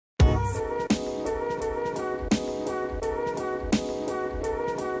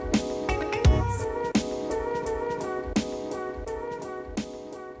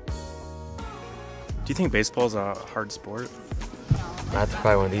you think baseball's a hard sport? That's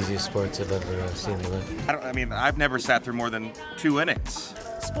probably one of the easiest sports I've ever seen in my life. I mean, I've never sat through more than 2 innings.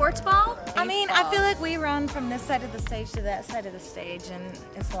 Sports ball? I mean, I feel like we run from this side of the stage to that side of the stage, and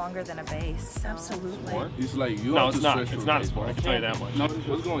it's longer than a base. So. Absolutely. It's like you. No, it's not. It's not a sport. I can tell you that much. No,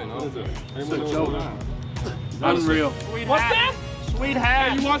 what's going on? It's a joke. Unreal. What's that? Sweet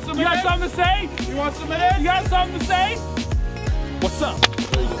hat. You want some? You got something to say? You want some of this? You got something to say? What's up?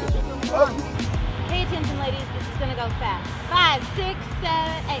 Pay attention, ladies. This is gonna go fast. 5, 6,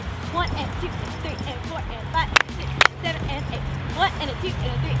 7, 8. 1 and 2 and 3 and 4 and 5, 6, 7 and 8. 1 and a 2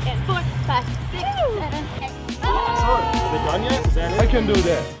 and a 3 and 4, 5, 6, 7, 8. Are they done yet? Is that it? I can do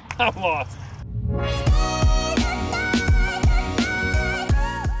that. I'm lost.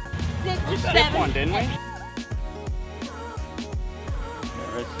 6, Skipped 7, one, didn't we? 8.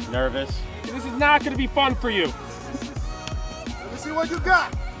 Nervous. This is not gonna be fun for you. Let me see what you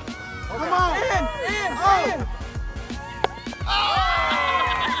got. Come on. In.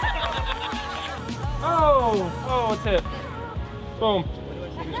 Oh, it's hit. Boom.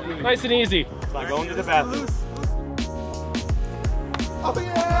 Nice and easy. It's like going to the bathroom. Oh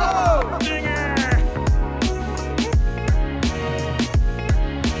yeah! Dinger!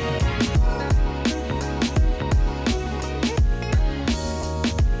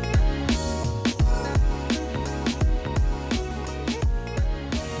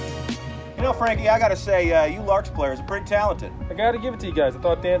 You know, Frankie, I gotta say, you Larks players are pretty talented. I gotta give it to you guys. I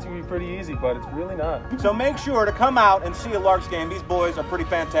thought dancing would be pretty easy, but it's really not. So make sure to come out and see a Larks game. These boys are pretty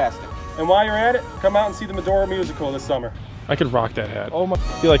fantastic. And while you're at it, come out and see the Medora Musical this summer. I could rock that hat. Oh my,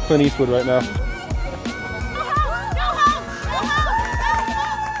 I feel like Clint Eastwood right now.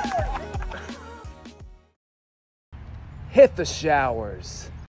 Hit the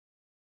showers.